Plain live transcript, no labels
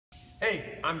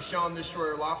Hey, I'm Sean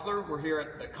Destroyer Loeffler. We're here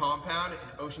at the Compound in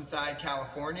Oceanside,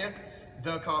 California,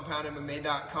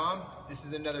 theCompoundMMA.com. This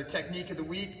is another Technique of the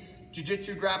Week,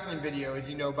 jiu-jitsu grappling video, as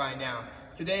you know by now.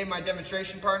 Today, my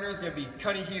demonstration partner is going to be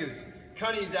Cunny Hughes.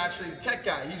 Cunny is actually the tech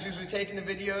guy. He's usually taking the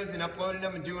videos and uploading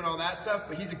them and doing all that stuff,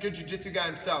 but he's a good jiu-jitsu guy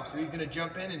himself, so he's going to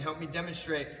jump in and help me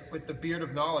demonstrate with the beard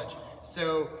of knowledge.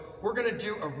 So we're going to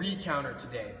do a recounter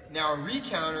today. Now, a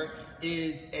recounter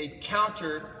is a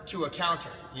counter to a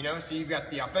counter, you know? So you've got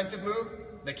the offensive move,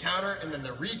 the counter, and then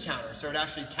the recounter. So it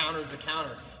actually counters the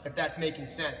counter, if that's making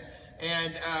sense.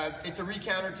 And it's a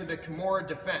recounter to the Kimura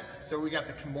defense. So we got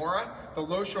the Kimura, the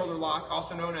low shoulder lock,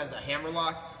 also known as a hammer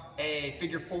lock, a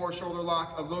figure 4 shoulder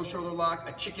lock, a low shoulder lock,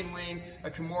 a chicken wing, a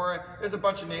Kimura. There's a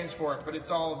bunch of names for it, but it's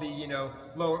all the, you know,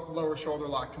 lower shoulder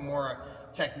lock Kimura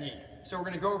technique. So we're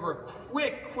going to go over a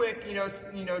quick,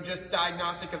 just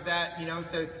diagnostic of that,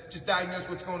 so just diagnose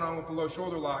what's going on with the low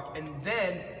shoulder lock, and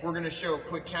then we're going to show a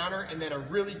quick counter and then a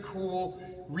really cool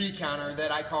recounter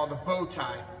that I call the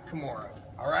Bowtie Kimura.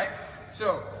 All right.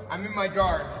 So I'm in my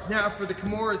guard. Now for the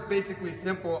Kimura, it's basically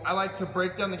simple. I like to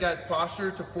break down the guy's posture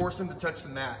to force him to touch the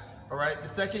mat. All right. The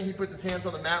second he puts his hands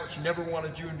on the mat, which you never want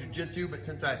to do in jiu-jitsu, but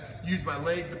since I use my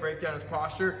legs to break down his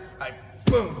posture, I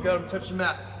boom, got him touch the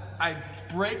mat. I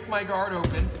break my guard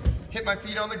open, hit my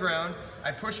feet on the ground,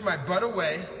 I push my butt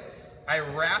away, I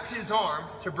wrap his arm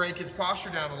to break his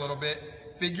posture down a little bit,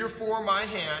 figure 4 my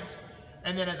hands,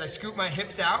 and then as I scoop my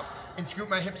hips out and scoop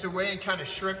my hips away and kind of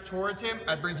shrimp towards him,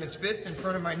 I bring his fist in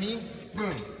front of my knee,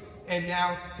 boom. And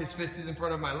now his fist is in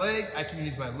front of my leg. I can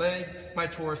use my leg, my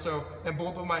torso, and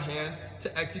both of my hands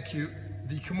to execute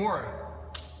the Kimura.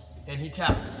 And he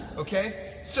taps,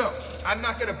 okay? So I'm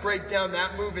not gonna break down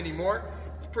that move anymore.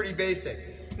 It's pretty basic.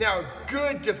 Now,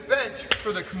 good defense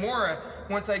for the Kimura,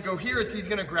 once I go here, is he's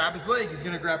gonna grab his leg. He's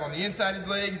gonna grab on the inside of his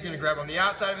leg, he's gonna grab on the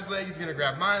outside of his leg, he's gonna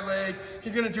grab my leg.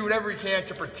 He's gonna do whatever he can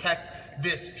to protect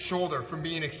this shoulder from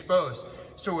being exposed.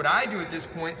 So what I do at this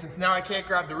point, since now I can't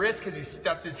grab the wrist because he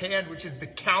stuffed his hand, which is the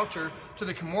counter to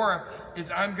the Kimura,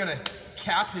 is I'm gonna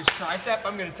cap his tricep.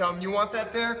 I'm gonna tell him, you want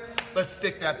that there? Let's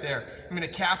stick that there. I'm gonna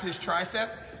cap his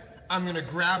tricep. I'm gonna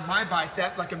grab my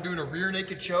bicep like I'm doing a rear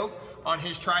naked choke on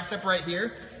his tricep right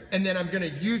here, and then I'm gonna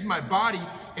use my body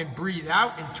and breathe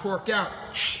out and torque out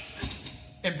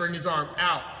and bring his arm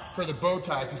out for the bow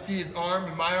tie. If you see his arm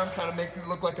and my arm kind of make it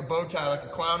look like a bow tie, like a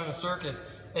clown in a circus.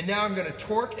 And now I'm gonna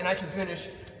torque and I can finish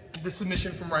the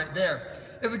submission from right there.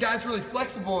 If a guy's really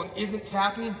flexible and isn't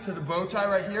tapping to the bow tie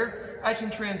right here, I can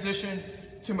transition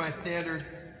to my standard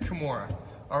Kimura,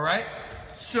 all right?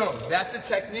 So that's a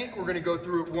technique. We're gonna go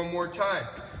through it one more time.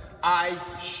 I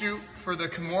shoot for the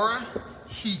Kimura.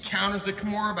 He counters the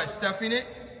Kimura by stuffing it.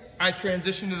 I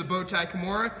transition to the Bowtie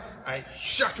Kimura. I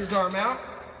shuck his arm out,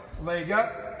 leg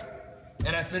up,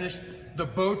 and I finish the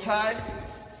Bowtie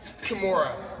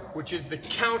Kimura, which is the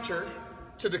counter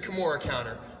to the Kimura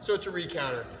counter. So it's a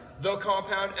recounter.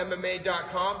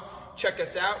 TheCompoundMMA.com. Check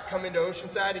us out. Come into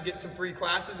Oceanside and get some free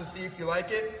classes and see if you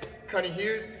like it. Cunny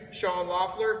Hughes, Sean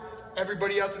Loeffler,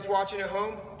 everybody else that's watching at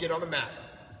home, get on the mat.